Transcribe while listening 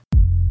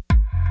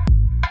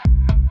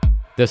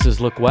This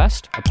is Look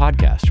West, a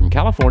podcast from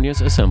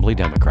California's Assembly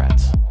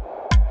Democrats.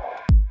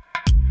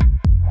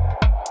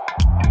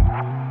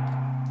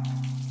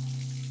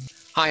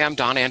 Hi, I'm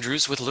Don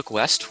Andrews with Look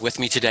West. With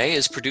me today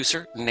is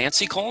producer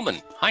Nancy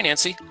Coleman. Hi,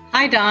 Nancy.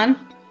 Hi, Don.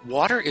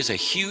 Water is a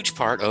huge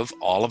part of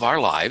all of our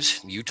lives.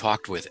 You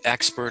talked with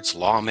experts,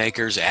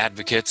 lawmakers,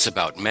 advocates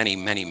about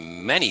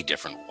many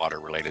different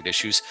water-related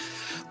issues.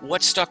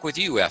 What stuck with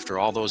you after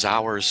all those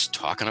hours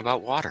talking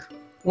about water?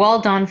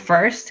 Well, Don,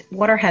 first,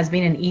 water has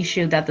been an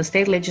issue that the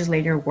state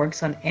legislature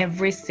works on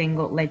every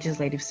single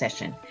legislative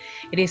session.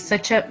 It is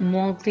such a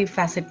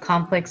multifaceted,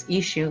 complex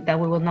issue that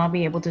we will not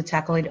be able to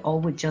tackle it all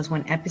with just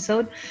one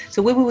episode.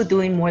 So we will be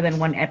doing more than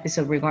one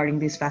episode regarding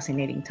this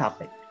fascinating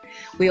topic.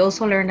 We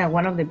also learned that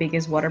one of the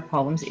biggest water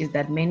problems is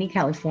that many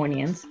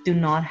Californians do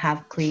not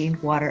have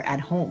clean water at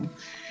home.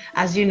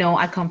 As you know,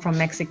 I come from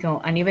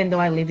Mexico, and even though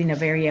I live in a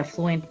very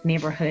affluent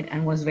neighborhood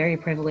and was very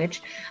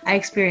privileged, I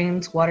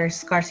experienced water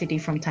scarcity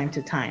from time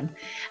to time.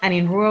 And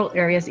in rural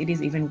areas, it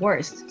is even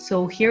worse.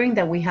 So hearing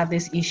that we have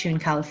this issue in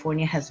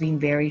California has been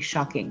very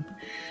shocking.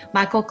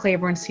 Michael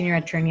Claiborne, Senior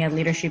Attorney at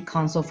Leadership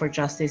Council for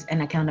Justice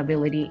and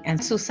Accountability,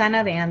 and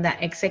Susana de Anda,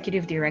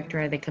 Executive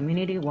Director at the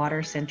Community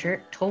Water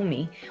Center, told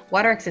me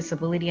water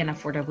accessibility and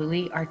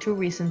affordability are two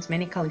reasons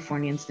many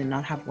Californians do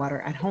not have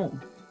water at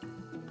home.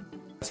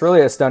 It's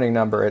really a stunning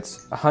number.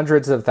 It's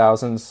hundreds of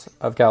thousands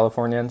of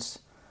Californians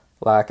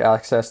lack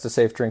access to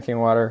safe drinking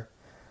water.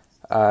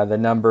 The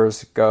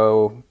numbers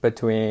go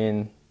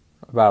between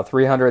about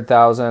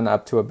 300,000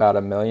 up to about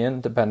 1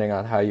 million, depending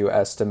on how you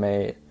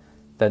estimate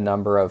the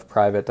number of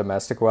private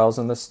domestic wells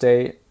in the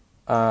state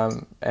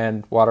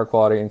and water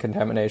quality and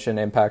contamination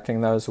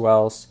impacting those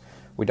wells.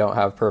 We don't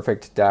have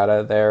perfect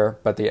data there,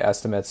 but the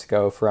estimates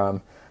go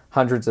from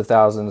hundreds of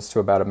thousands to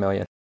about 1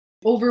 million.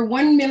 Over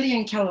 1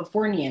 million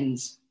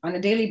Californians on a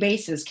daily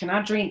basis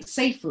cannot drink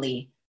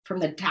safely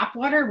from the tap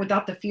water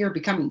without the fear of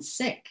becoming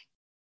sick.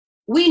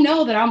 We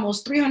know that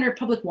almost 300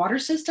 public water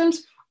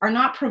systems are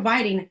not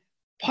providing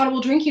potable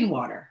drinking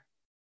water.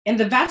 And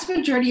the vast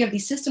majority of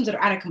these systems that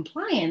are out of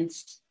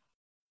compliance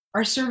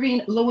are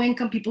serving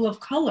low-income people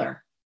of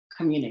color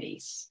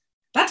communities.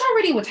 That's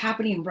already what's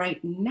happening right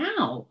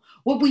now.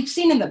 What we've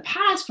seen in the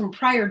past from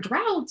prior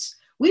droughts,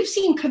 we've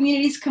seen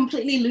communities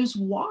completely lose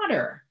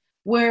water,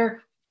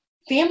 where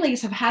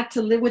families have had to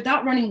live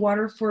without running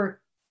water for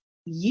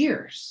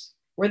years,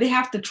 where they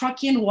have to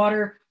truck in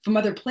water from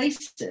other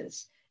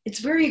places. It's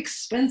very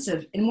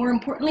expensive. And more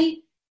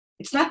importantly,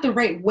 it's not the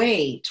right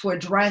way to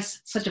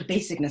address such a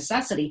basic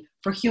necessity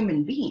for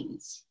human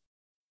beings.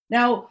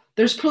 Now,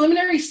 there's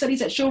preliminary studies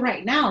that show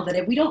right now that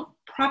if we don't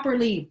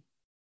properly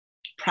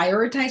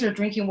prioritize our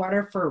drinking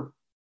water for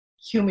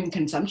human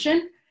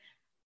consumption,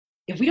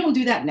 if we don't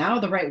do that now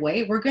the right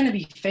way, we're going to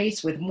be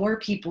faced with more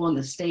people in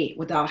the state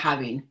without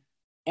having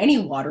any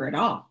water at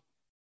all,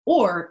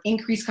 or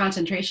increased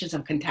concentrations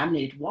of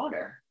contaminated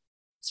water,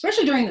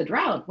 especially during the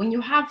drought. When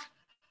you have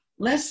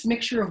less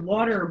mixture of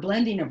water or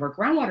blending of our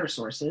groundwater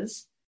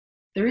sources,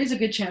 there is a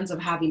good chance of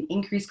having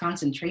increased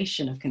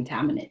concentration of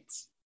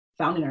contaminants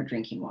found in our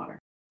drinking water.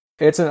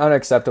 It's an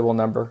unacceptable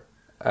number.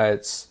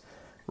 It's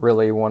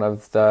really one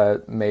of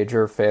the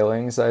major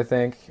failings, I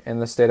think, in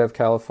the state of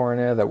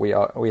California, that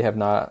we have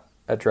not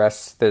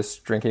addressed this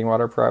drinking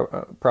water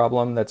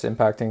problem that's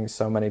impacting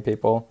so many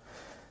people.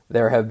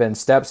 There have been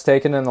steps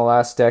taken in the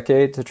last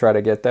decade to try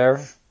to get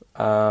there.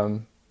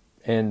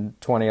 In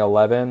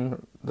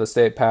 2011, the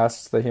state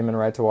passed the Human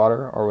Right to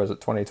Water, or was it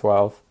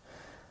 2012?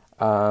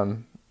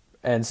 And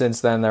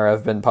since then, there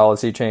have been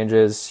policy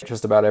changes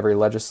just about every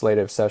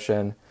legislative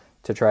session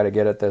to try to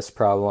get at this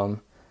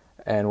problem.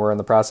 And we're in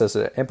the process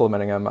of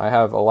implementing them. I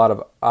have a lot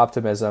of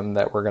optimism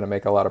that we're going to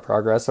make a lot of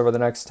progress over the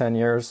next 10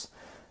 years.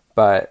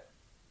 But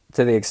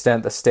to the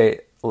extent the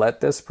state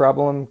let this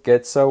problem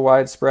get so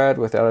widespread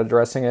without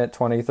addressing it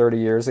 20, 30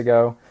 years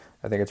ago,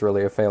 I think it's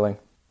really a failing.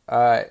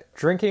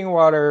 Drinking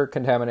water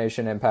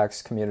contamination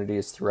impacts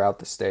communities throughout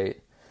the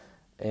state.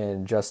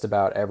 In just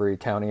about every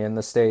county in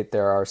the state,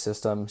 there are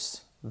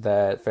systems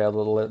that fail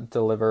to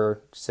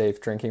deliver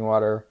safe drinking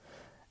water.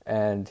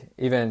 And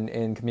even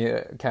in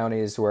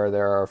counties where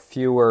there are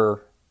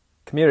fewer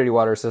community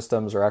water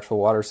systems or actual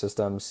water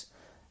systems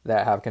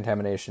that have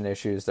contamination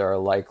issues, there are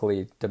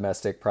likely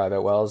domestic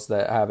private wells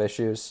that have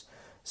issues.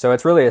 So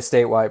it's really a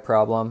statewide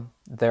problem.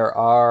 There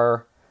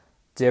are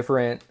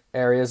different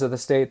areas of the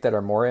state that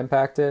are more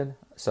impacted.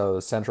 So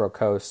the Central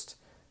Coast,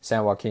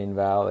 San Joaquin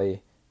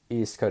Valley,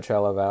 East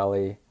Coachella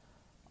Valley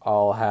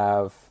all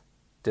have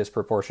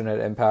disproportionate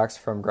impacts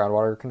from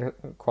groundwater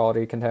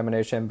quality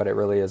contamination, but it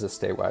really is a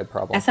statewide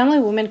problem.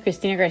 Assemblywoman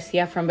Cristina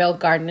Garcia from Bell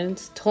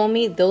Gardens told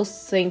me those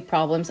same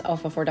problems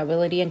of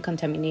affordability and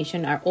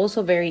contamination are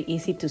also very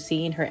easy to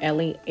see in her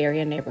LA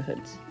area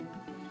neighborhoods.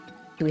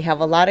 We have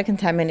a lot of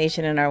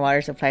contamination in our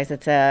water supplies.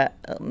 It's a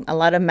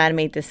lot of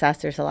man-made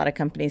disasters. A lot of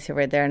companies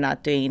over there are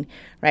not doing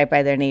right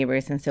by their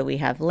neighbors. And so we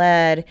have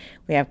lead,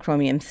 we have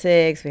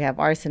chromium-6, we have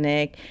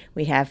arsenic,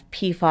 we have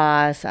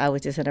PFAS,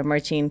 which is an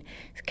emerging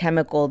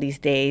chemical these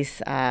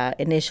days.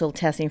 Initial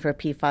testing for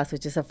PFAS,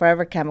 which is a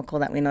forever chemical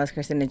that we know is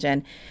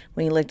carcinogen.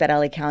 When you looked at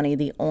LA County,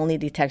 the only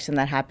detection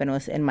that happened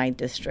was in my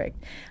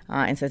district.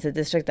 And so it's a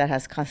district that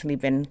has constantly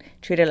been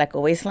treated like a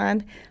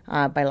wasteland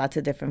by lots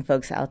of different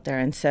folks out there.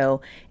 And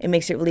so it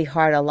makes it really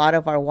hard. A lot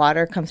of our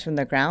water comes from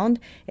the ground.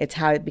 It's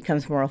how it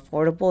becomes more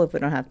affordable if we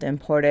don't have to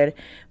import it.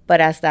 But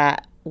as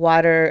that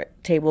water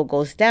table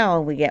goes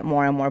down, we get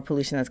more and more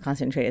pollution that's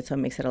concentrated. So it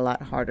makes it a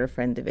lot harder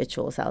for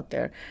individuals out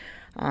there.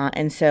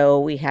 And so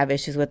we have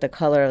issues with the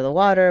color of the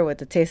water, with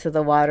the taste of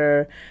the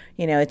water.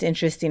 You know, it's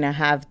interesting to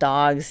have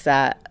dogs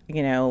that,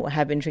 you know,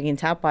 have been drinking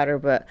tap water,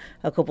 but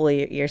a couple of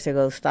years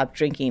ago stopped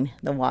drinking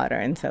the water.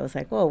 And so it's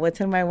like, whoa,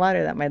 what's in my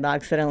water that my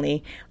dogs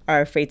suddenly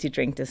are afraid to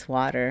drink this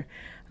water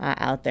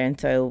out there? And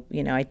so,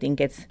 you know, I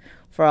think it's,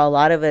 for a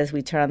lot of us,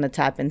 we turn on the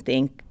tap and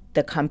think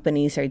the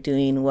companies are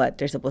doing what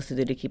they're supposed to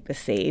do to keep us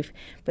safe,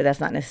 but that's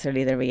not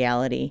necessarily the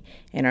reality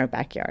in our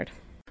backyard.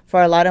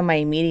 For a lot of my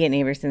immediate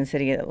neighbors in the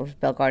city of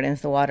Bell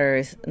Gardens, the water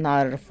is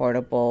not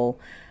affordable.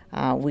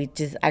 We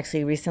just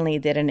actually recently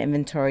did an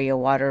inventory of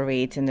water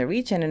rates in the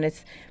region, and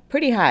it's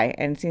pretty high.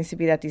 And it seems to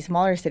be that these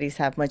smaller cities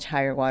have much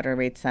higher water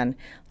rates than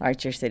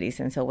larger cities.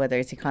 And so whether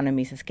it's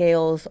economies of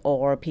scales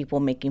or people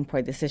making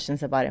poor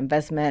decisions about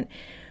investment,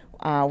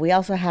 we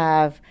also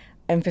have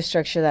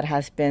infrastructure that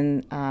has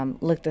been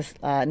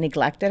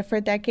neglected for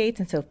decades,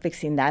 and so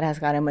fixing that has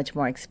gotten much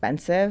more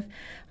expensive.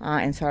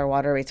 And so our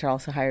water rates are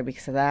also higher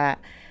because of that.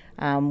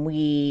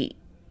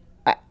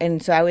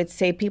 And so I would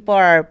say people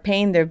are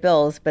paying their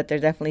bills, but they're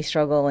definitely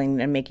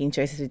struggling and making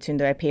choices between,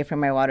 do I pay for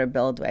my water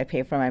bill? Do I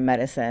pay for my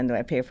medicine? Do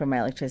I pay for my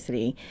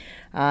electricity?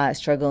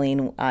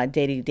 Struggling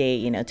day to day,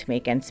 you know, to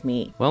make ends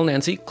meet. Well,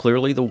 Nancy,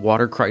 clearly the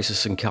water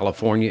crisis in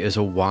California is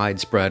a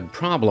widespread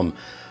problem.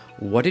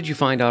 What did you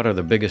find out are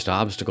the biggest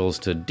obstacles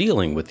to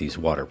dealing with these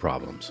water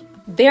problems?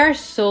 There are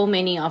so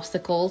many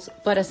obstacles,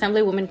 but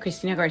Assemblywoman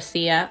Cristina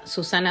Garcia,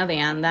 Susana de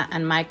Anda,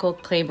 and Michael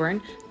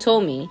Claiborne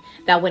told me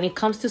that when it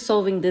comes to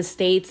solving the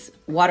state's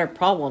water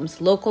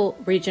problems, local,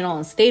 regional,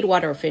 and state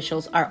water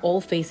officials are all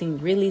facing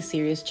really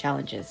serious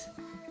challenges.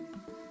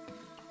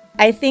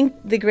 I think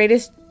the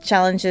greatest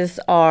challenges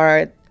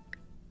are,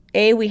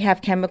 we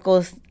have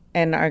chemicals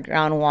in our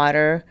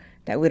groundwater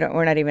that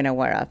we're not even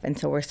aware of. And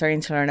so we're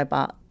starting to learn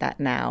about that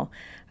now.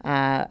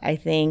 I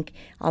think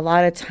a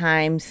lot of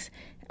times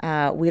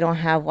we don't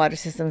have water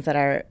systems that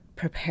are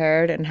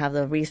prepared and have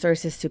the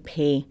resources to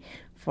pay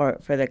for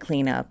the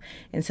cleanup.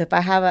 And so if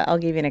I'll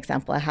give you an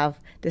example. I have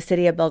the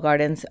city of Bell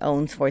Gardens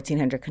owns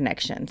 1,400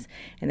 connections,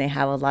 and they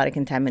have a lot of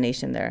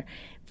contamination there.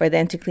 For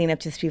them to clean up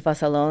just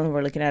PFAS alone,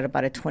 we're looking at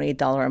about a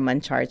 $20 a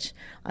month charge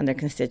on their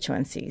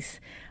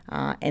constituencies.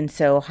 And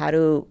so how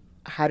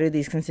do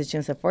these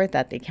constituents afford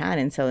that? They can.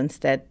 And so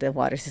instead, the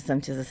water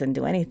system just doesn't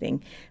do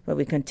anything, but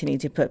we continue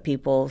to put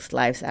people's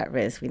lives at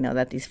risk. We know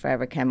that these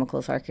forever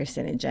chemicals are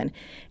carcinogen,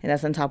 and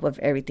that's on top of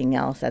everything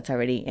else that's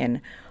already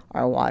in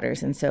our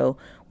waters. And so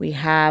we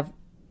have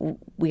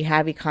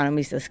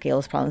economies of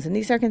scales problems. And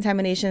these are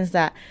contaminations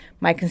that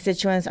my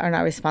constituents are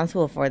not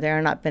responsible for. They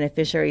are not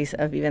beneficiaries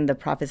of even the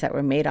profits that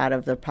were made out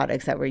of the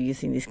products that were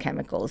using these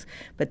chemicals.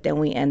 But then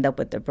we end up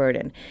with the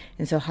burden.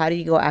 And so how do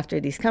you go after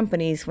these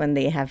companies when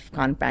they have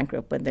gone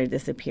bankrupt, when they're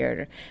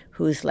disappeared?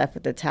 Who's left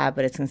with the tab?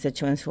 But it's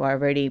constituents who are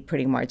already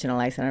pretty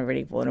marginalized and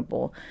already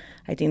vulnerable.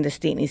 I think the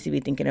state needs to be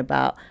thinking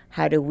about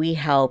how do we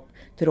help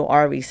through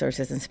our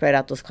resources and spread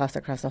out those costs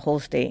across the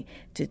whole state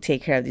to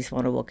take care of these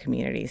vulnerable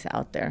communities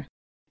out there.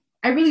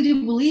 I really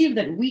do believe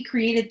that we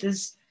created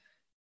this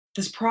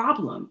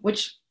problem,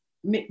 which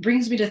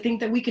brings me to think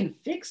that we can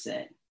fix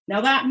it.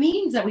 Now, that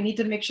means that we need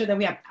to make sure that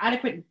we have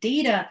adequate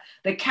data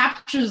that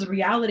captures the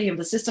reality of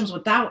the systems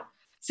without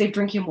safe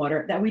drinking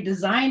water, that we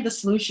design the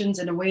solutions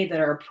in a way that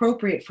are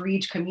appropriate for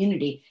each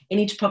community in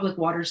each public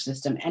water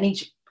system and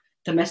each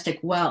domestic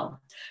well.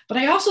 But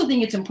I also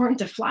think it's important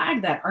to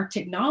flag that our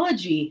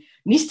technology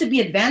needs to be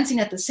advancing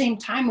at the same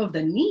time of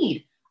the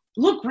need.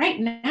 Look, right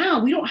now,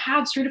 we don't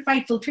have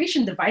certified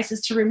filtration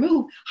devices to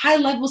remove high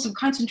levels of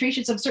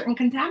concentrations of certain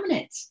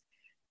contaminants.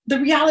 The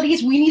reality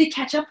is we need to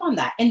catch up on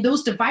that. And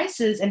those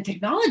devices and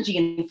technology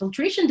and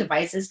filtration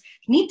devices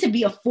need to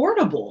be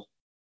affordable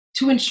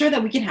to ensure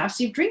that we can have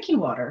safe drinking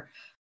water.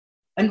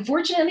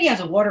 Unfortunately, as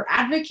a water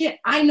advocate,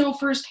 I know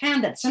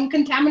firsthand that some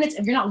contaminants,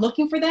 if you're not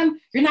looking for them,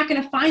 you're not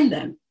going to find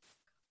them.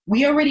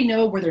 We already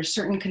know where there's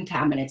certain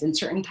contaminants and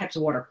certain types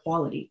of water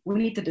quality. We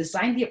need to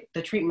design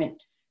the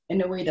treatment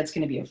in a way that's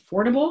going to be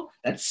affordable,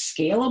 that's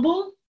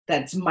scalable,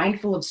 that's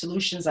mindful of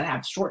solutions that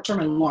have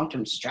short-term and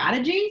long-term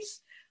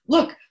strategies.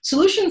 Look,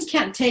 solutions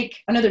can't take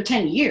another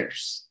 10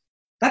 years.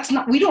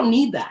 We don't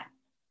need that.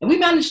 And we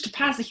managed to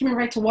pass the Human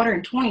Right to Water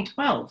in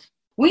 2012.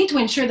 We need to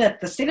ensure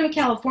that the state of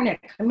California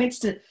commits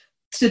to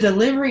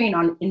delivering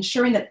on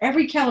ensuring that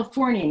every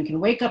Californian can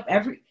wake up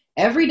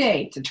every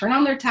day to turn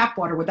on their tap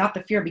water without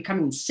the fear of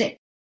becoming sick.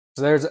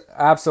 So there's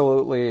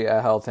absolutely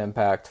a health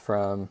impact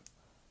from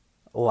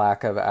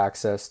lack of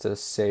access to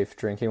safe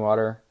drinking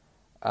water.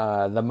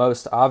 The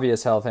most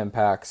obvious health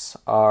impacts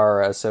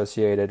are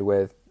associated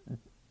with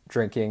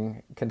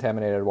drinking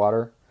contaminated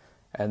water,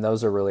 and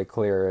those are really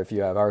clear. If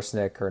you have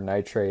arsenic or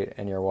nitrate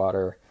in your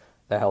water,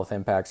 the health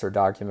impacts are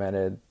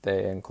documented.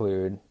 They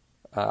include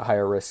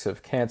higher risks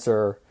of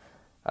cancer.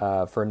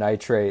 For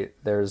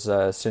nitrate, there's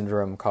a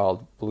syndrome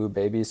called blue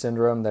baby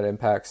syndrome that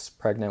impacts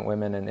pregnant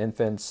women and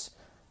infants'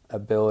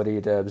 ability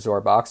to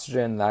absorb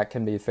oxygen. That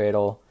can be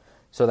fatal.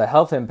 So the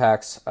health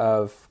impacts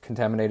of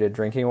contaminated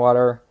drinking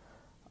water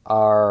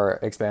are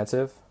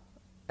expansive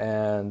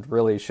and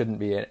really shouldn't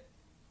be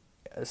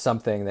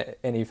something that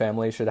any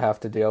family should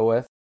have to deal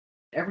with.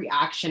 Every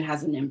action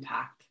has an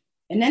impact.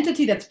 An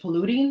entity that's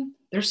polluting,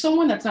 there's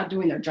someone that's not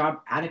doing their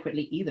job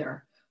adequately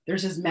either.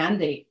 There's this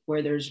mandate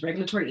where there's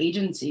regulatory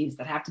agencies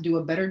that have to do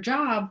a better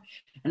job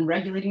in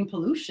regulating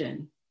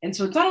pollution. And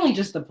so it's not only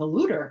just the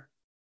polluter.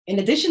 In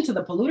addition to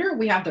the polluter,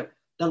 we have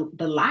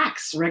the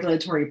lax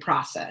regulatory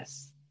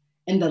process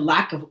and the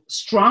lack of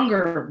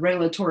stronger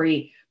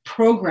regulatory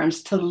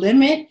programs to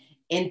limit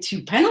and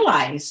to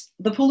penalize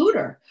the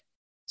polluter.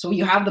 So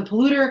you have the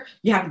polluter,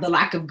 you have the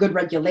lack of good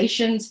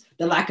regulations,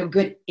 the lack of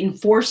good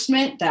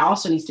enforcement that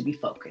also needs to be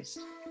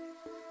focused.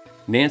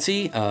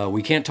 Nancy,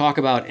 we can't talk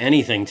about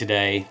anything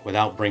today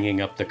without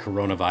bringing up the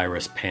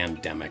coronavirus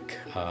pandemic.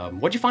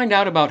 What'd you find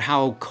out about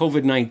how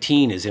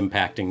COVID-19 is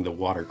impacting the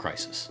water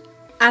crisis?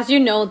 As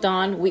you know,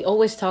 Don, we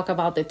always talk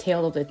about the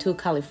tale of the two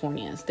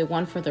Californias, the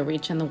one for the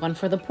rich and the one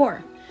for the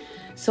poor.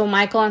 So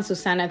Michael and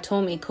Susana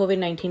told me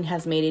COVID-19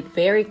 has made it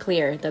very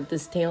clear that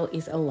this tale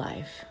is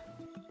alive.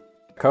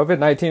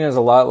 COVID-19 is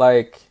a lot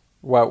like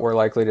what we're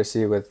likely to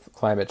see with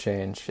climate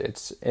change.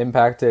 It's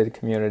impacted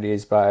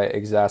communities by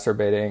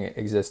exacerbating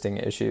existing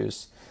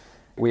issues.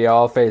 We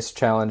all faced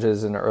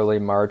challenges in early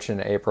March and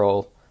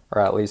April,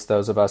 or at least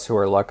those of us who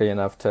are lucky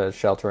enough to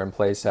shelter in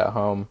place at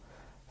home,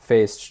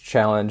 faced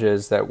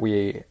challenges that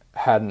we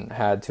hadn't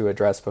had to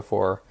address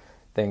before.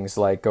 Things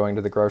like going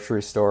to the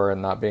grocery store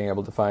and not being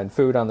able to find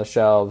food on the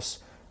shelves.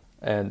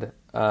 And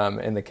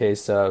in the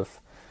case of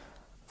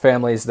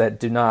families that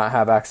do not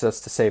have access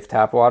to safe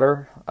tap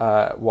water,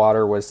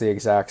 water was the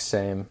exact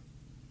same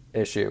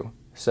issue.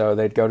 So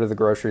they'd go to the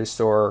grocery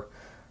store,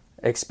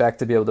 expect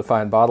to be able to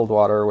find bottled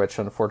water, which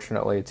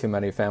unfortunately too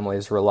many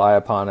families rely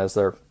upon as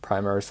their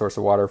primary source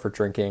of water for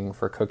drinking,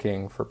 for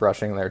cooking, for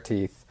brushing their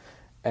teeth,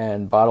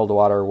 and bottled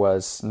water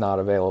was not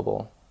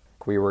available.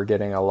 We were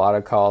getting a lot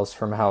of calls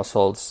from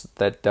households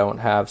that don't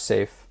have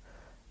safe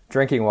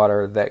drinking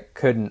water that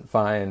couldn't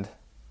find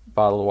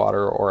bottled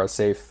water or a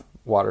safe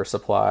water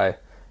supply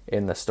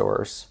in the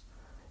stores.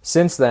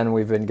 Since then,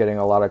 we've been getting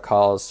a lot of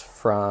calls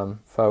from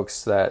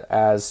folks that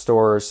as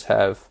stores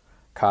have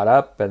caught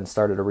up and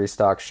started to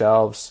restock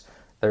shelves,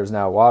 there's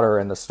now water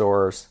in the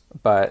stores,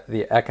 but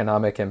the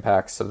economic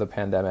impacts of the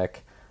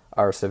pandemic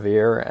are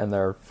severe and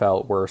they're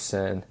felt worse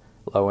in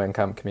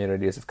low-income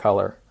communities of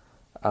color.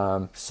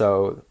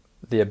 So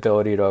the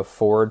ability to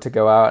afford to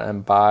go out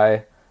and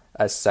buy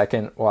a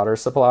second water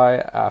supply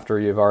after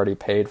you've already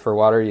paid for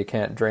water you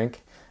can't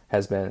drink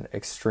has been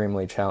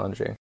extremely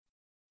challenging.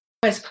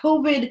 As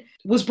COVID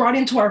was brought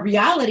into our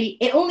reality,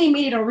 it only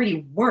made it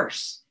already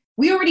worse.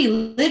 We already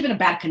live in a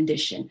bad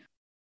condition.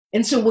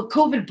 And so what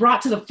COVID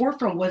brought to the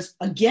forefront was,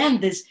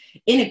 again, this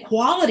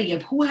inequality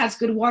of who has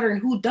good water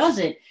and who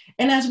doesn't.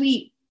 And as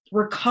we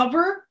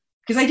recover,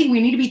 because I think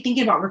we need to be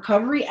thinking about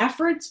recovery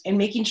efforts and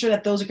making sure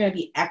that those are going to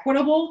be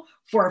equitable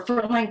for our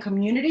frontline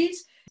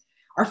communities.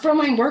 Our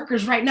frontline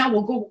workers right now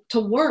will go to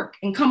work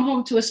and come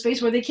home to a space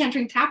where they can't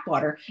drink tap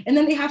water. And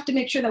then they have to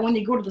make sure that when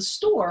they go to the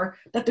store,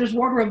 that there's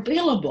water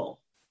available.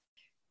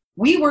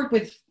 We work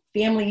with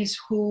families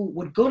who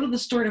would go to the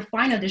store to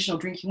find additional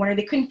drinking water.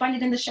 They couldn't find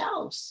it in the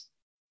shelves.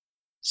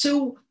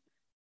 So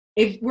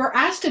if we're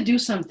asked to do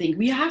something,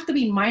 we have to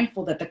be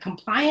mindful that the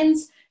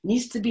compliance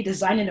needs to be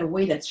designed in a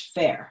way that's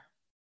fair.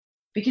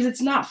 Because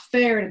it's not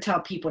fair to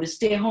tell people to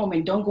stay home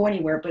and don't go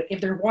anywhere. But if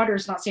their water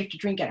is not safe to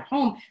drink at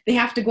home, they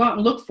have to go out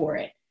and look for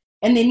it.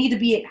 And they need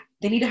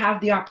to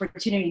have the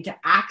opportunity to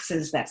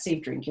access that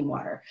safe drinking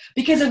water.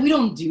 Because if we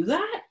don't do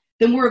that,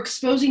 then we're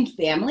exposing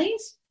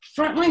families,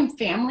 frontline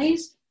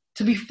families,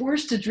 to be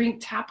forced to drink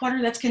tap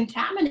water that's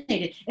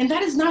contaminated. And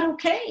that is not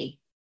okay.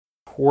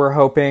 We're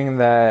hoping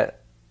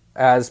that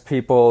as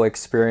people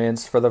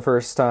experience for the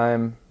first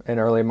time in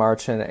early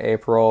March and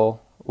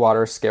April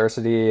water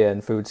scarcity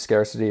and food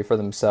scarcity for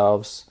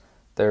themselves,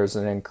 there's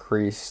an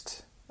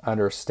increased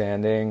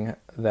understanding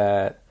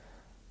that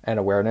and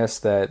awareness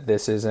that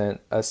this isn't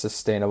a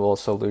sustainable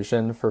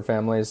solution for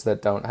families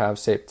that don't have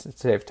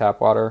safe tap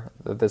water,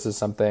 that this is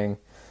something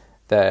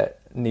that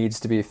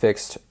needs to be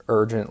fixed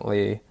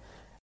urgently.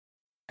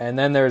 And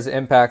then there's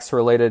impacts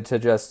related to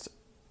just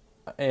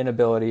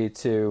inability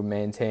to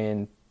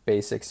maintain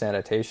basic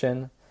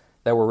sanitation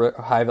that were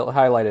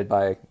highlighted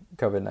by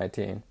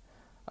COVID-19.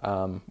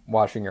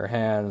 Washing your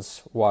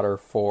hands, water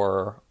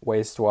for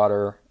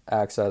wastewater,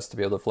 access to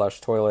be able to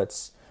flush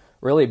toilets,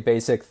 really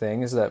basic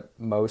things that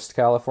most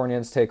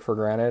Californians take for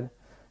granted.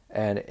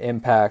 and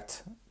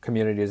impact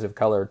communities of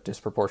color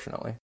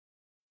disproportionately.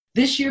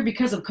 This year,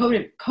 because of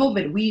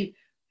COVID, we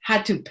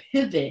had to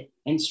pivot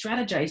and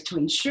strategize to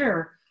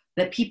ensure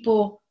that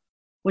people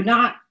would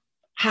not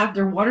have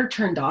their water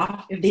turned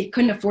off if they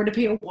couldn't afford to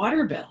pay a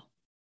water bill.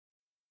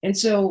 And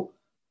so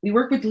we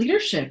worked with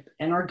leadership,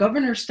 and our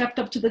governor stepped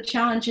up to the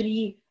challenge, and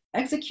he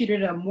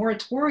executed a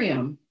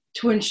moratorium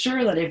to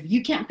ensure that if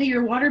you can't pay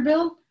your water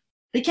bill,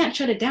 they can't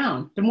shut it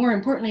down. But more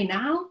importantly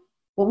now,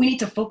 what we need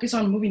to focus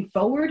on moving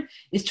forward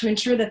is to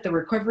ensure that the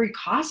recovery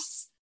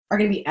costs are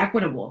going to be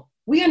equitable.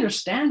 We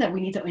understand that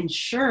we need to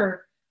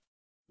ensure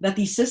that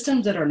these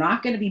systems that are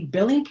not going to be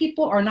billing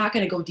people are not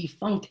going to go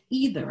defunct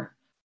either.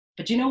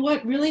 But you know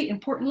what, really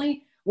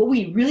importantly, what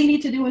we really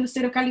need to do in the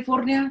state of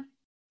California,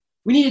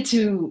 we needed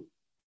to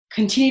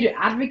continue to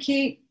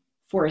advocate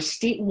for a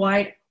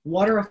statewide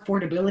water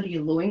affordability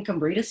and low-income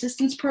rate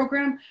assistance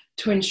program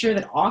to ensure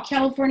that all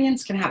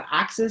Californians can have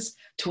access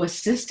to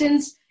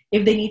assistance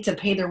if they need to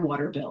pay their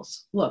water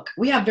bills. Look,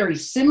 we have very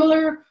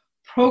similar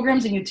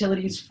programs and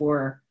utilities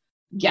for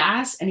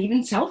gas and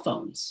even cell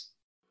phones.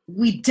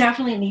 We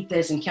definitely need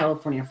this in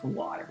California for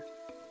water.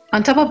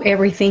 On top of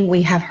everything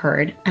we have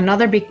heard,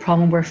 another big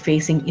problem we're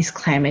facing is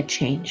climate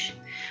change.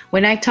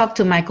 When I talked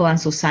to Michael and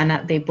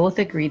Susana, they both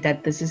agreed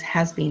that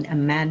has been a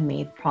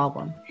man-made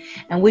problem,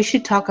 and we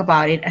should talk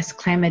about it as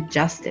climate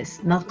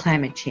justice, not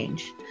climate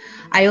change.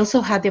 I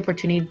also had the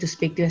opportunity to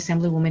speak to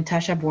Assemblywoman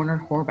Tasha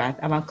Borner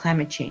Horvath about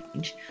climate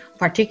change,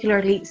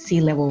 particularly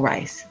sea level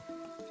rise.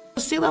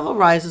 Sea level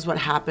rise is what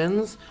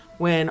happens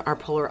when our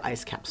polar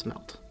ice caps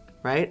melt,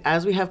 right?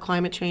 As we have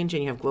climate change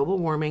and you have global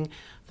warming,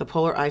 the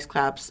polar ice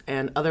caps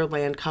and other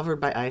land covered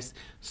by ice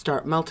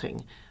start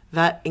melting.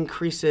 That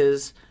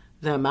increases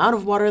the amount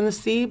of water in the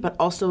sea, but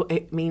also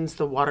it means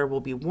the water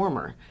will be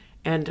warmer.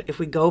 And if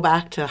we go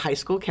back to high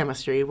school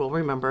chemistry, we'll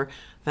remember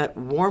that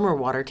warmer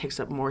water takes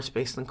up more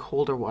space than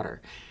colder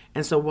water.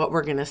 And so what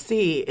we're going to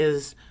see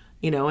is,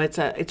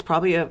 it's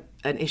probably an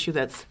issue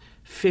that's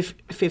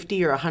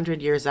 50 or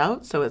 100 years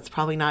out. So it's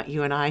probably not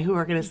you and I who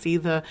are going to see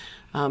the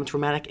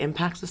dramatic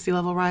impacts of sea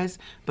level rise,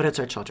 but it's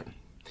our children.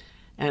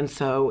 And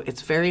so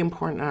it's very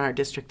important in our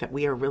district that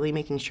we are really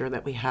making sure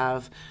that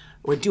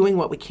we're doing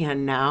what we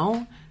can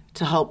now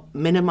to help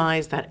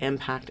minimize that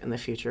impact in the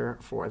future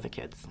for the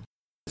kids.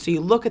 So you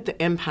look at the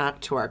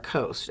impact to our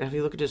coast, and if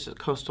you look at just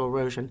coastal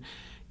erosion,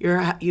 you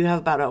have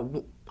about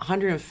a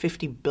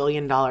 $150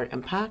 billion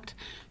impact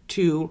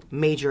to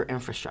major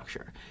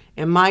infrastructure.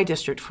 In my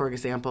district, for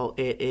example,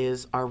 it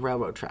is our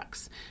railroad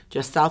tracks.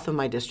 Just south of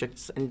my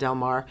district in Del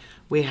Mar,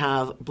 we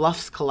have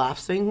bluffs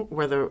collapsing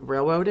where the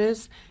railroad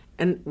is,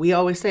 and we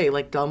always say,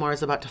 Del Mar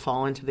is about to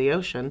fall into the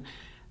ocean.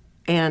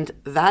 And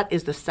that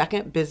is the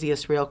second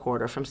busiest rail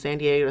corridor from San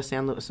Diego to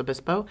San Luis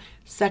Obispo,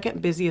 second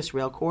busiest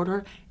rail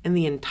corridor in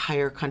the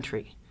entire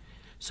country.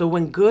 So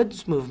when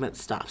goods movement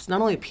stops,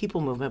 not only people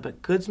movement,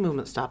 but goods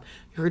movement stop,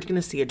 you're going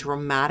to see a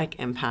dramatic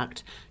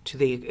impact to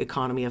the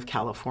economy of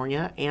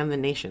California and the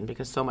nation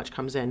because so much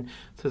comes in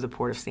through the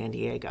port of San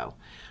Diego.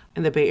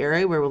 In the Bay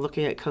Area, where we're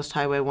looking at Coast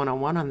Highway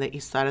 101 on the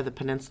east side of the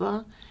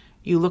peninsula,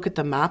 you look at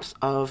the maps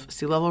of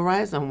sea level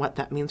rise and what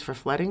that means for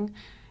flooding.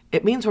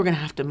 It means we're going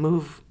to have to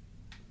move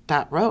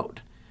that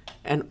road,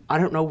 and I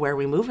don't know where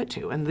we move it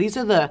to. And these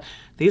are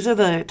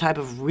the type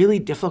of really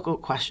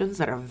difficult questions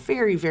that are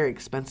very, very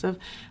expensive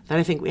that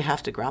I think we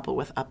have to grapple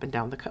with up and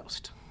down the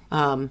coast.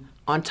 On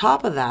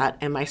top of that,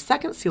 in my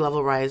second sea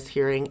level rise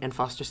hearing in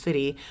Foster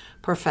City,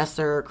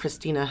 Professor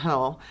Christina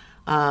Hill,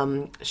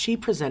 she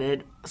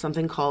presented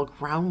something called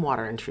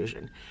groundwater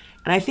intrusion.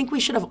 And I think we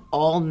should have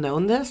all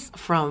known this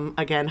from,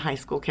 again, high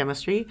school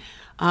chemistry,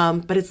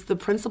 but it's the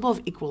principle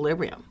of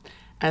equilibrium.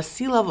 As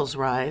sea levels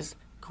rise,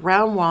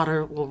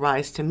 groundwater will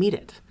rise to meet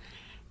it.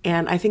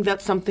 And I think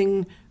that's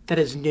something that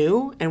is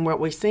new. And what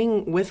we're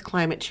seeing with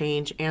climate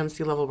change and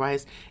sea level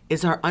rise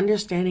is our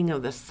understanding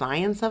of the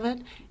science of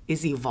it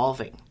is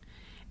evolving.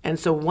 And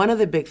so one of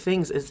the big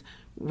things is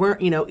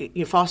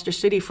Foster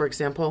City, for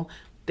example,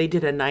 they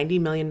did a $90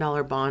 million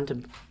bond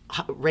to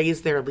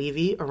raise their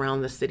levee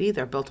around the city.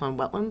 They're built on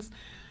wetlands.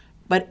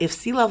 But if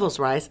sea levels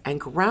rise and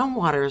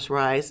groundwaters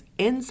rise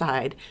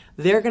inside,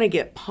 they're going to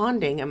get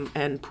ponding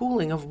and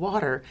pooling of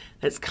water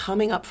that's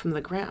coming up from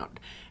the ground.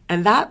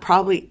 And that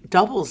probably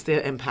doubles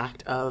the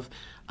impact of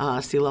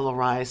sea level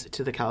rise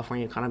to the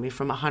California economy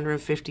from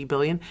 $150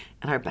 billion,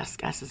 and our best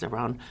guess is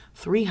around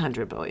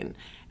 $300 billion.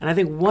 And I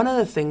think one of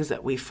the things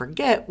that we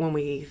forget when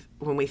we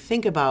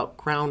think about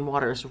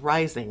groundwaters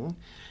rising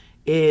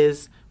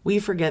is we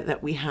forget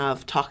that we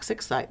have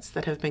toxic sites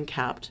that have been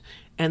capped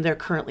and they're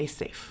currently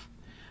safe.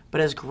 But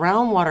as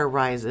groundwater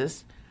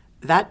rises,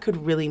 that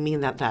could really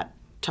mean that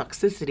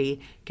toxicity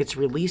gets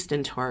released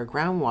into our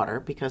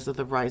groundwater because of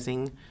the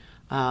rising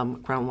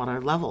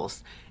groundwater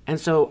levels. And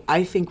so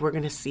I think we're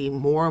going to see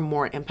more and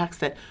more impacts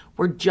that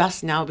we're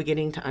just now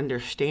beginning to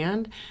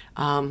understand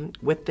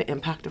with the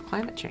impact of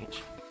climate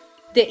change.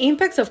 The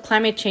impacts of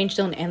climate change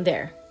don't end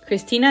there.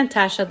 Christina and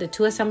Tasha, the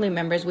two assembly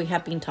members we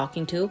have been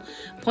talking to,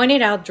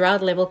 pointed out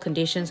drought level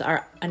conditions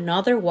are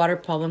another water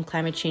problem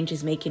climate change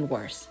is making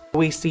worse.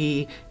 We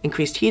see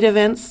increased heat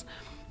events.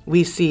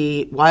 We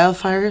see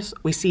wildfires.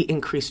 We see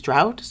increased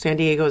drought. San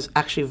Diego is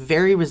actually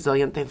very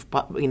resilient.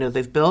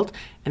 They've built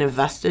and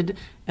invested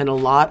in a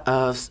lot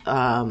of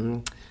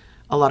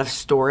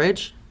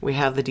storage. We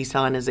have the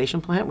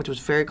desalination plant, which was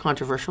very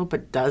controversial,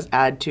 but does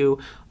add to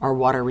our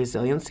water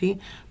resiliency.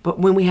 But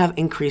when we have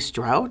increased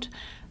drought,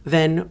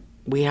 then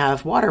we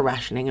have water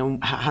rationing,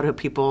 and how do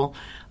people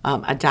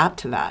adapt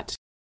to that?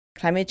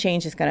 Climate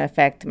change is going to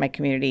affect my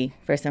community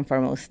first and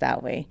foremost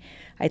that way.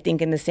 I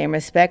think in the same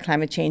respect,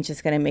 climate change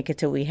is going to make it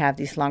till we have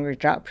these longer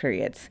drought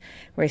periods.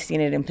 We're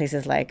seeing it in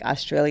places like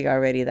Australia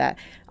already that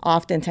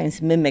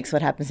oftentimes mimics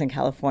what happens in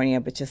California,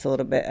 but just a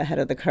little bit ahead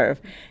of the curve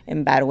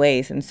in bad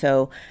ways. And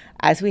so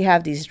as we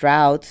have these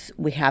droughts,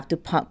 we have to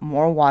pump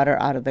more water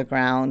out of the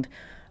ground,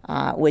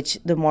 which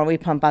the more we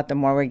pump out, the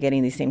more we're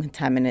getting these same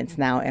contaminants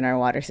now in our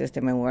water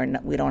system, and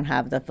we don't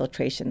have the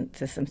filtration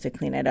systems to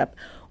clean it up.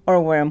 Or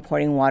we're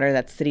importing water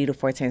that's 3 to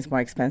 4 times more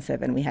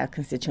expensive, and we have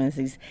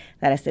constituencies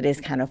that, as it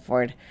is, can't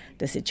afford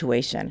the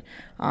situation.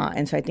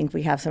 And so I think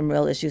we have some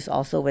real issues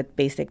also with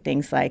basic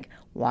things like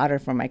water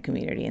for my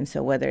community. And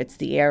so whether it's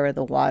the air or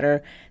the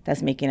water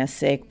that's making us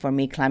sick, for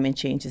me, climate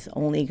change is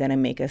only going to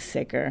make us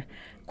sicker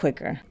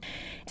quicker.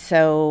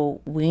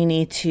 So we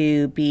need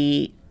to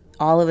be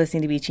all of us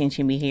need to be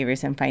changing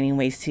behaviors and finding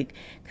ways to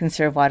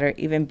conserve water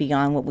even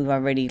beyond what we've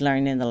already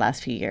learned in the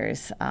last few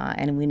years.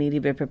 And we need to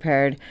be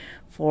prepared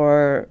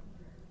for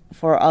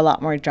a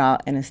lot more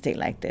drought in a state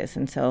like this.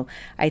 And so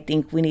I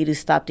think we need to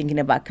stop thinking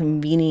about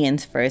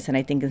convenience first. And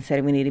I think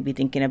instead we need to be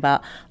thinking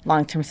about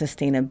long-term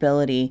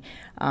sustainability,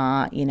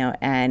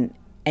 and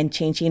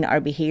changing our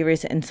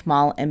behaviors in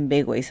small and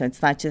big ways. So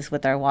it's not just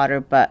with our water,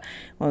 but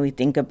when we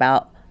think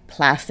about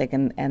plastic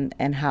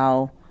and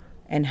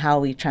how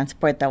we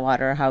transport the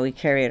water, or how we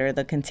carry it, or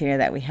the container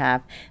that we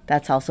have,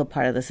 that's also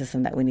part of the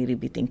system that we need to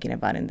be thinking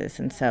about in this.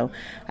 And so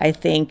I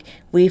think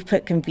we've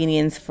put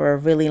convenience for a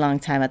really long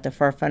time at the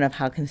forefront of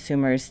how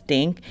consumers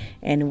think,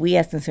 and we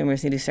as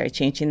consumers need to start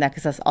changing that,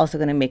 because that's also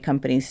going to make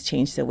companies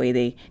change the way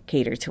they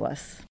cater to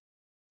us.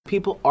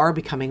 People are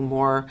becoming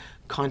more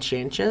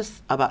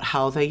conscientious about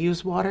how they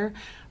use water,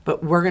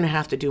 but we're going to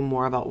have to do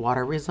more about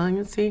water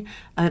resiliency.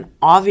 And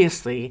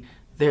obviously,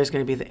 there's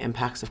going to be the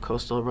impacts of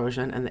coastal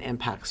erosion and the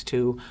impacts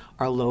to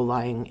our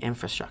low-lying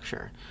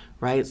infrastructure,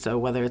 right? So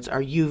whether it's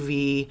our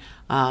UV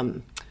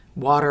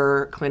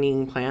water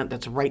cleaning plant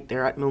that's right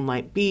there at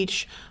Moonlight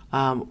Beach,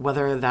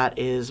 whether that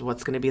is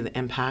what's going to be the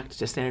impact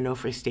to San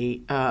Onofre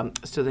State,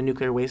 so the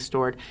nuclear waste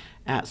stored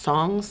at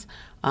Songs,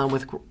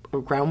 with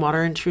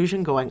groundwater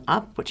intrusion going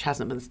up, which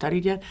hasn't been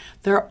studied yet.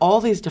 There are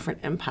all these different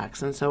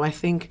impacts. And so I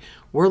think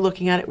we're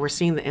looking at it, we're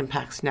seeing the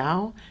impacts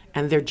now,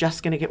 and they're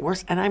just going to get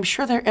worse. And I'm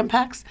sure there are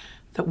impacts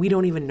that we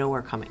don't even know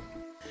are coming.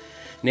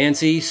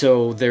 Nancy,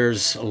 so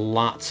there's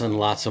lots and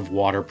lots of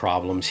water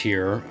problems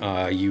here.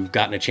 You've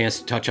gotten a chance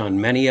to touch on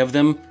many of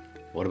them.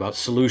 What about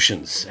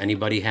solutions?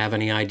 Anybody have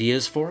any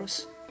ideas for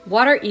us?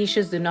 Water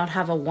issues do not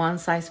have a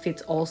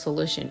one-size-fits-all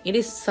solution. It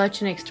is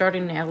such an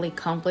extraordinarily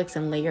complex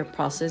and layered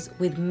process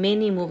with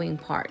many moving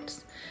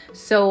parts.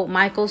 So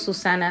Michael,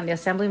 Susana, and the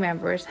Assembly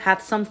members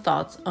had some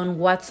thoughts on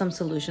what some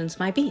solutions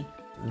might be.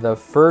 The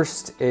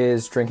first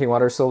is drinking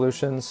water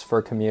solutions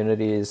for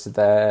communities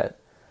that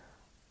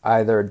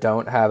either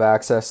don't have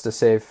access to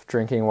safe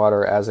drinking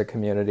water as a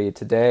community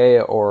today,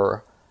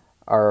 or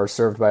are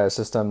served by a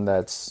system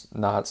that's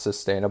not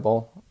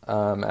sustainable,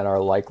 and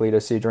are likely to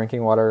see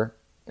drinking water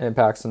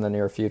impacts in the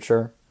near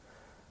future.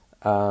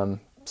 So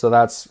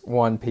that's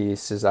one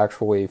piece, is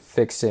actually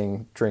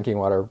fixing drinking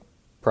water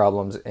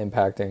problems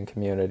impacting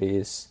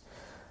communities.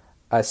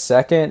 A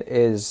second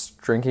is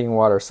drinking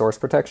water source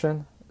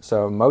protection.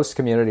 So most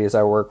communities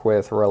I work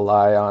with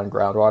rely on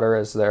groundwater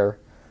as their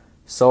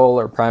sole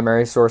or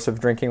primary source of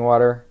drinking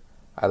water,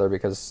 either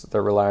because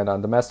they're reliant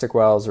on domestic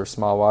wells or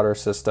small water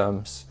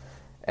systems.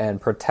 And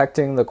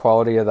protecting the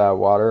quality of that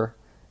water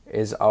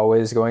is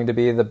always going to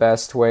be the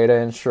best way to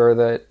ensure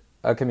that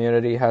a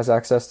community has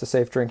access to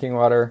safe drinking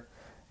water.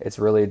 It's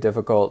really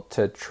difficult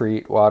to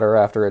treat water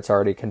after it's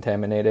already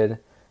contaminated.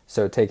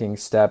 So taking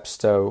steps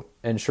to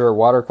ensure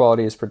water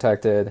quality is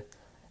protected.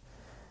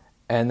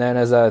 And then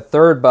as a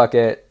third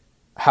bucket,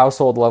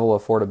 household level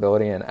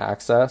affordability and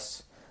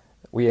access.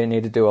 We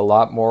need to do a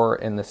lot more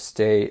in the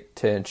state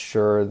to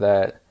ensure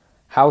that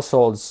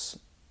households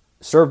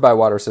served by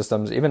water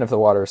systems, even if the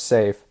water is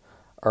safe,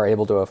 are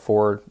able to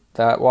afford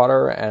that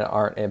water and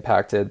aren't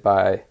impacted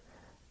by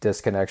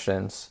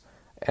disconnections.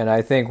 And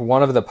I think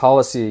one of the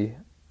policy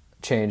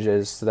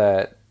changes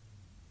that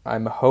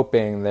I'm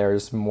hoping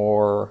there's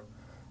more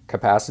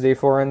capacity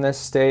for in this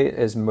state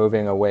is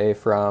moving away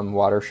from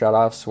water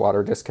shutoffs,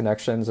 water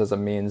disconnections as a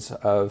means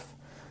of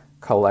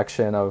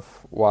collection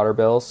of water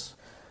bills.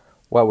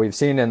 What we've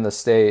seen in the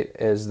state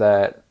is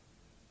that,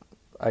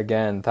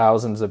 again,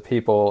 thousands of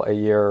people a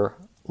year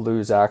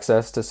lose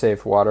access to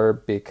safe water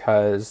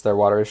because their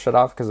water is shut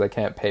off because they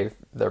can't pay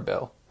their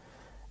bill.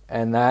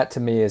 And that,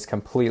 to me, is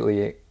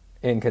completely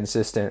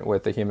inconsistent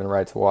with the human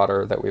right to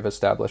water that we've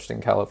established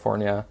in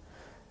California.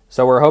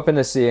 So we're hoping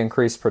to see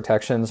increased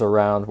protections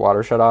around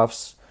water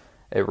shutoffs.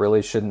 It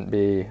really shouldn't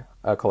be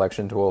a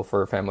collection tool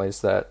for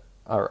families that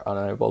are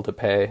unable to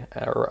pay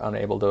or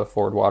unable to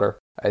afford water.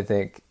 I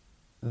think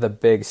the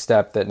big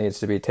step that needs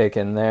to be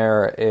taken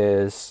there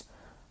is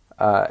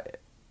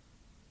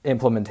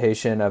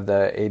implementation of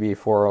the AB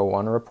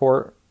 401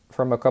 report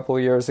from a couple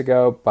of years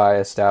ago by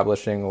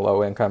establishing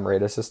low-income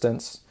rate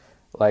assistance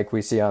like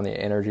we see on the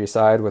energy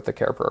side with the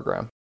CARE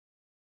program.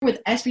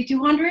 With SB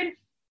 200,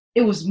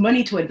 it was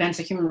money to advance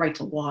the human right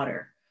to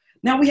water.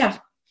 Now we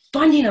have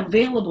funding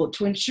available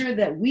to ensure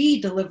that we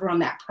deliver on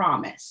that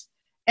promise.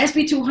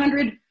 SB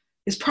 200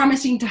 is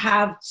promising to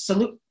have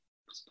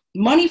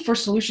money for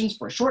solutions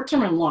for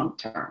short-term and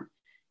long-term.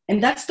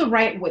 And that's the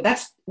right way.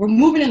 We're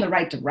moving in the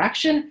right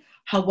direction.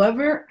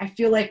 However, I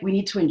feel like we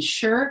need to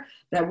ensure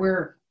that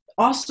we're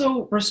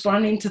also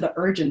responding to the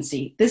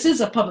urgency. This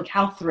is a public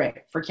health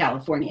threat for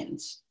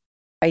Californians.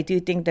 I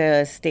do think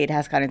the state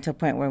has gotten to a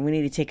point where we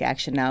need to take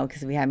action now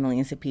because we have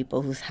millions of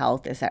people whose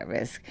health is at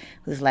risk,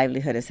 whose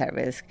livelihood is at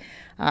risk.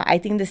 I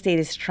think the state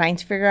is trying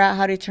to figure out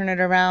how to turn it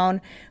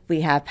around.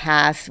 We've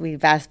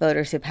asked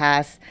voters to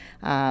pass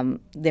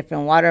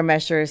different water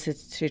measures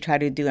to try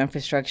to do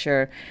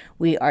infrastructure.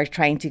 We are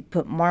trying to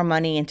put more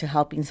money into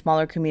helping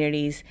smaller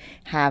communities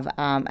have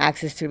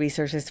access to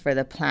resources for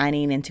the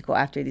planning and to go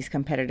after these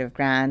competitive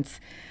grants.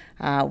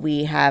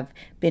 We have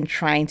been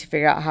trying to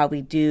figure out how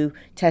we do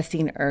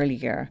testing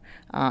earlier,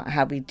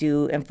 how we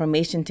do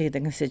information to the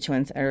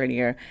constituents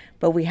earlier,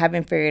 but we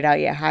haven't figured out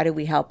yet how do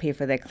we help pay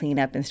for the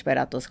cleanup and spread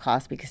out those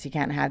costs, because you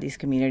can't have these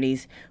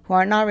communities who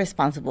are not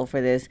responsible for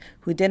this,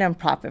 who didn't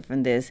profit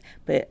from this,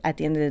 but at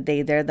the end of the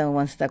day, they're the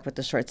ones stuck with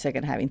the short stick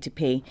and having to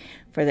pay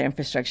for their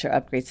infrastructure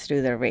upgrades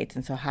through their rates.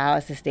 And so how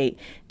as a state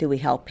do we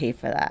help pay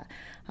for that?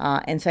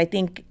 And so I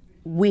think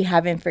we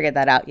haven't figured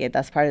that out yet.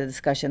 That's part of the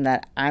discussion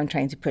that I'm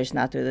trying to push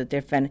now through the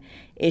different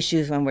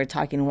issues when we're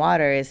talking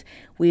water is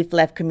we've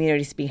left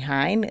communities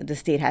behind. The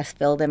state has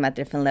filled them at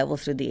different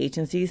levels through the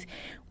agencies.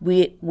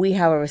 We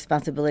have a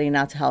responsibility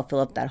now to help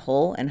fill up that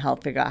hole and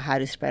help figure out how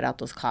to spread out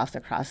those costs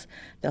across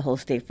the whole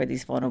state for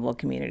these vulnerable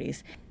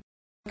communities.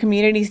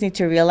 Communities need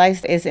to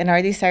realize is in our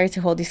desire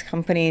to hold these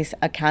companies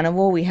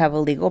accountable, we have a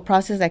legal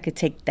process that could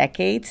take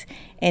decades.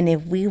 And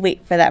if we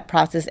wait for that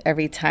process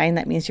every time,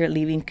 that means you're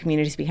leaving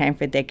communities behind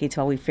for decades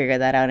while we figure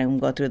that out and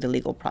go through the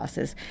legal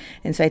process.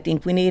 And so I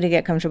think we need to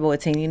get comfortable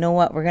with saying, you know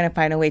what, we're going to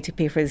find a way to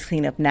pay for this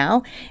cleanup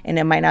now. And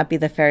it might not be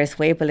the fairest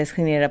way, but let's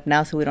clean it up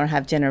now so we don't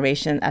have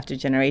generation after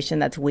generation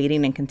that's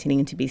waiting and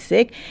continuing to be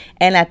sick.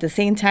 And at the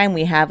same time,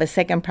 we have a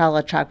second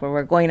parallel track where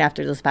we're going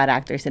after those bad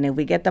actors. And if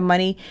we get the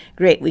money,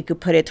 great, we could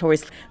put it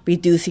towards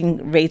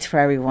reducing rates for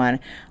everyone.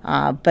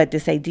 But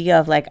this idea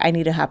of like, I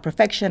need to have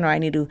perfection or I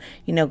need to,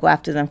 go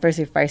after them first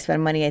before I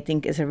spend money, I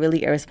think is a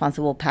really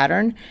irresponsible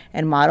pattern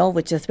and model,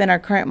 which has been our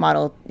current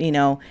model, in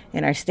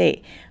our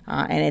state.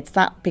 And it's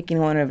not picking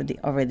one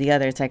over the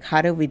other. It's like,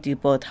 how do we do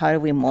both? How do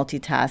we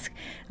multitask?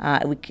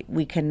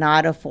 We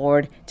cannot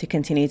afford to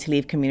continue to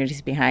leave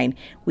communities behind.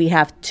 We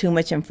have too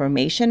much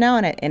information now,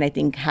 and I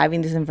think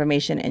having this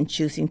information and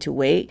choosing to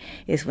wait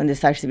is when this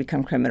starts to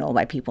become criminal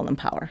by people in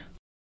power.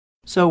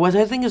 So what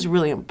I think is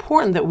really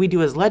important that we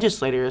do as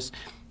legislators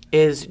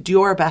is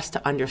do our best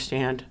to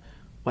understand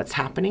what's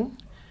happening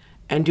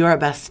and do our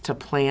best to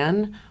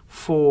plan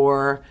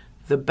for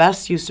the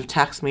best use of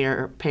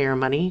taxpayer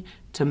money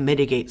to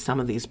mitigate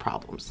some of these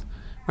problems.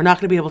 We're not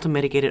going to be able to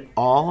mitigate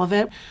all of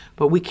it,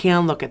 but we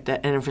can look at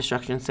the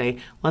infrastructure and say,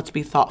 let's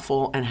be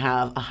thoughtful and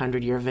have a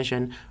 100-year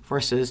vision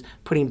versus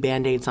putting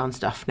Band-Aids on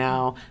stuff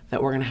now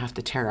that we're going to have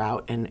to tear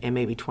out in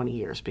maybe 20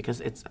 years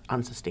because it's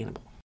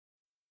unsustainable.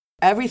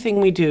 Everything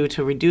we do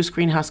to reduce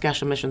greenhouse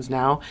gas emissions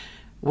now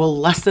will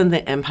lessen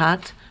the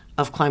impact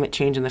of climate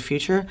change in the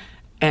future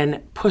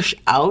and push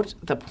out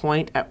the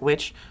point at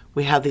which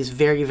we have these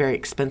very, very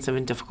expensive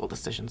and difficult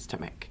decisions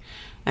to make.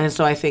 And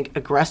so I think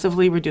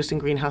aggressively reducing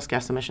greenhouse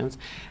gas emissions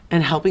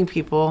and helping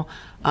people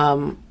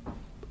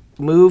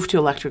move to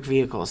electric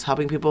vehicles,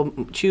 helping people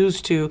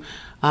choose to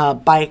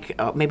bike.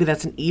 Maybe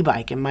that's an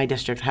e-bike. In my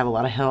district, have a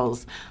lot of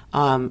hills.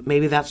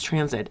 Maybe that's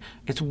transit.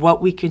 It's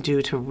what we can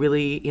do to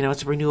really,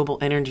 it's renewable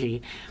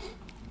energy.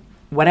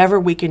 Whatever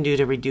we can do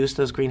to reduce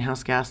those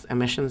greenhouse gas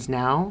emissions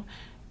now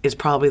is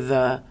probably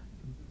the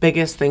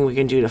biggest thing we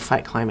can do to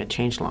fight climate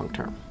change long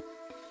term.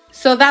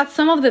 So that's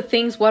some of the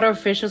things water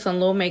officials and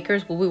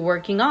lawmakers will be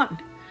working on.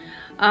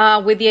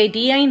 With the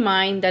idea in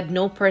mind that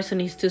no person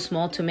is too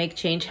small to make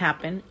change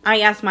happen,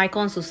 I asked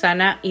Michael and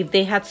Susana if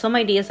they had some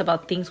ideas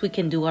about things we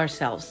can do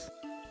ourselves.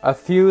 A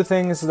few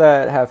things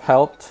that have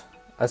helped,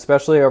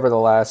 especially over the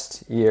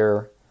last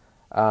year.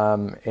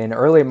 In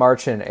early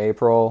March and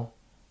April,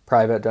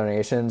 private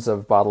donations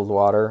of bottled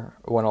water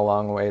went a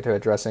long way to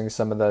addressing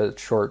some of the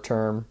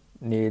short-term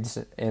needs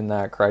in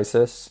that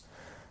crisis.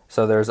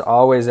 So there's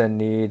always a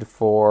need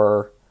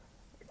for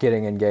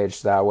getting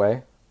engaged that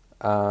way.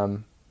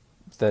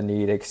 The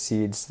need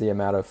exceeds the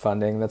amount of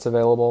funding that's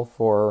available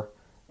for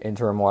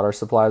interim water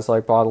supplies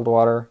like bottled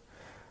water.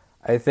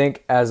 I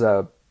think as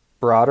a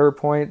broader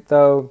point,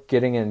 though,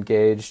 getting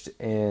engaged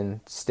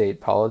in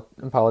state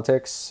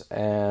politics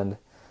and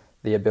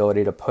the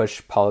ability to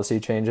push policy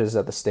changes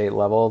at the state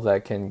level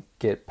that can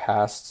get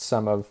past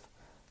some of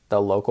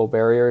the local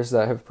barriers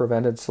that have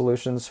prevented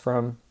solutions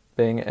from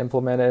being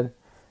implemented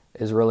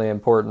is really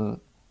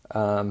important.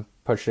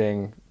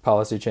 Pushing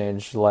policy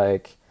change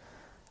like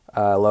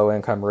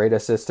low-income rate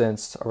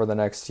assistance over the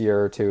next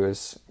year or two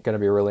is going to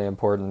be really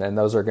important, and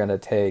those are going to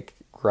take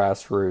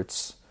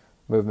grassroots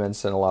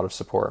movements and a lot of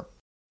support.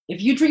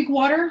 If you drink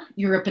water,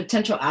 you're a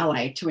potential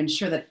ally to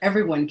ensure that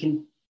everyone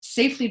can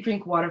safely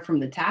drink water from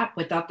the tap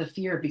without the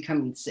fear of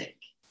becoming sick.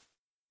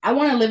 I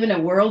want to live in a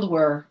world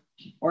where,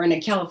 or in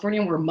a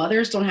California where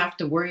mothers don't have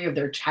to worry if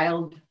their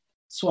child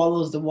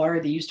swallows the water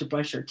they used to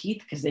brush their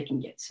teeth because they can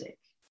get sick.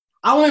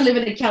 I want to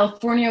live in a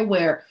California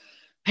where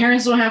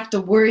parents don't have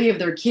to worry if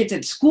their kids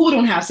at school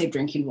don't have safe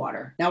drinking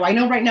water. Now, I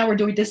know right now we're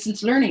doing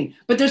distance learning,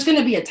 but there's going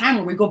to be a time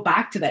where we go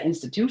back to that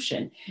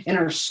institution. In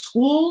our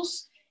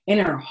schools, in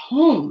our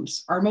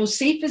homes, our most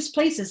safest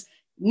places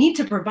need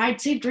to provide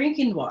safe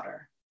drinking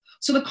water.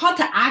 So the call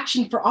to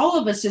action for all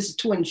of us is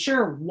to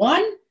ensure,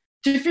 one,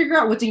 to figure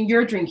out what's in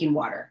your drinking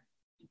water.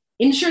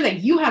 Ensure that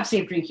you have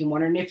safe drinking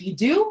water. And if you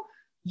do,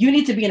 you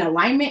need to be in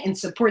alignment and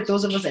support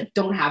those of us that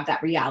don't have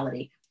that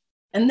reality.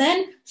 And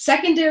then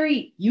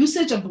secondary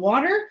usage of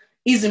water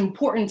is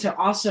important to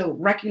also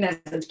recognize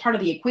as part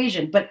of the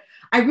equation. But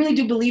I really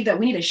do believe that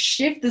we need to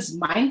shift this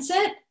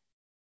mindset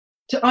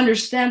to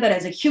understand that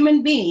as a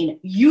human being,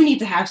 you need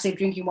to have safe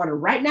drinking water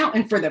right now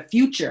and for the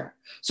future.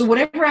 So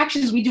whatever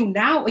actions we do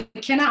now, we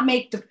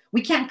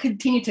can't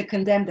continue to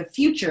condemn the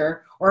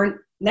future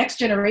or next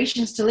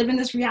generations to live in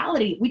this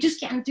reality. We just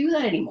can't do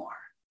that anymore.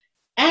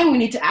 And we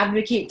need to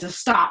advocate to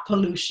stop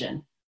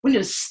pollution. We need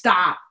to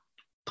stop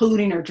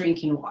polluting our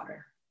drinking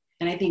water.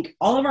 And I think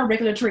all of our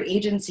regulatory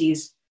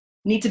agencies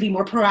need to be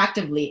more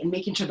proactively in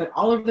making sure that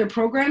all of their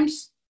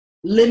programs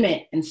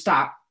limit and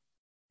stop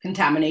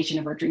contamination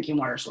of our drinking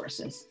water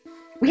sources.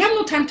 We have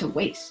no time to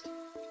waste.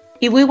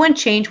 If we want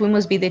change, we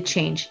must be the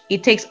change.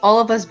 It takes all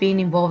of us being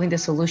involved in the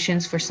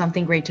solutions for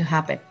something great to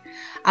happen.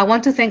 I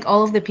want to thank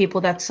all of the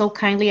people that so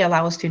kindly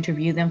allow us to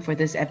interview them for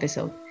this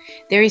episode.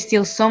 There is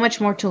still so much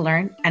more to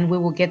learn, and we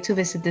will get to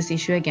visit this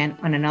issue again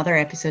on another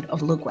episode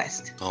of Look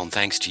West. Well, and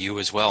thanks to you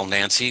as well,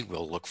 Nancy.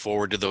 We'll look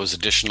forward to those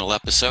additional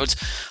episodes.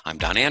 I'm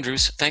Don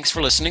Andrews. Thanks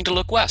for listening to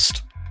Look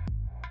West.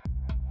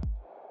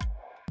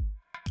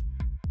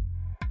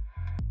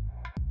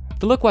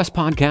 The Look West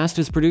podcast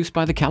is produced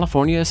by the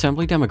California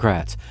Assembly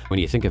Democrats.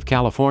 When you think of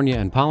California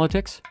and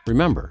politics,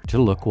 remember to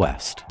look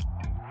west.